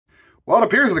Well, it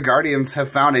appears the Guardians have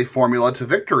found a formula to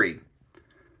victory.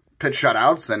 Pitch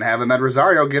shutouts and have Amed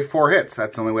Rosario get 4 hits.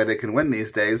 That's the only way they can win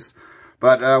these days.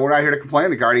 But we're not here to complain.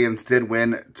 The Guardians did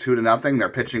win 2-0. Their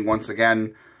pitching, once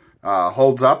again,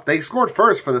 holds up. They scored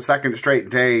first for the second straight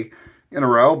day in a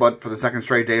row, but for the second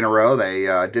straight day in a row, they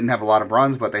didn't have a lot of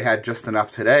runs, but they had just enough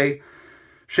today.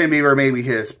 Shane Bieber, maybe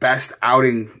his best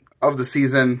outing of the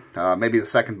season, maybe the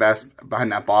second best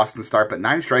behind that Boston start, but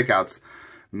 9 strikeouts.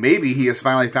 Maybe he has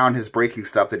finally found his breaking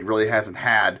stuff that he really hasn't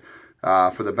had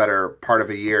for the better part of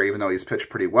a year, even though he's pitched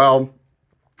pretty well.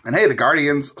 And hey, the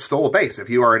Guardians stole a base. If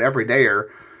you are an everydayer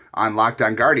on Locked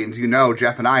On Guardians, you know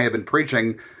Jeff and I have been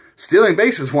preaching stealing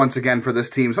bases once again for this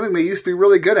team, something they used to be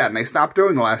really good at, and they stopped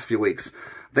doing the last few weeks.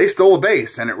 They stole a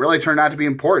base, and it really turned out to be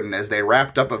important as they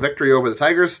wrapped up a victory over the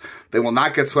Tigers. They will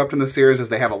not get swept in the series as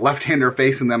they have a left-hander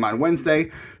facing them on Wednesday.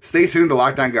 Stay tuned to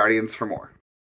Locked On Guardians for more.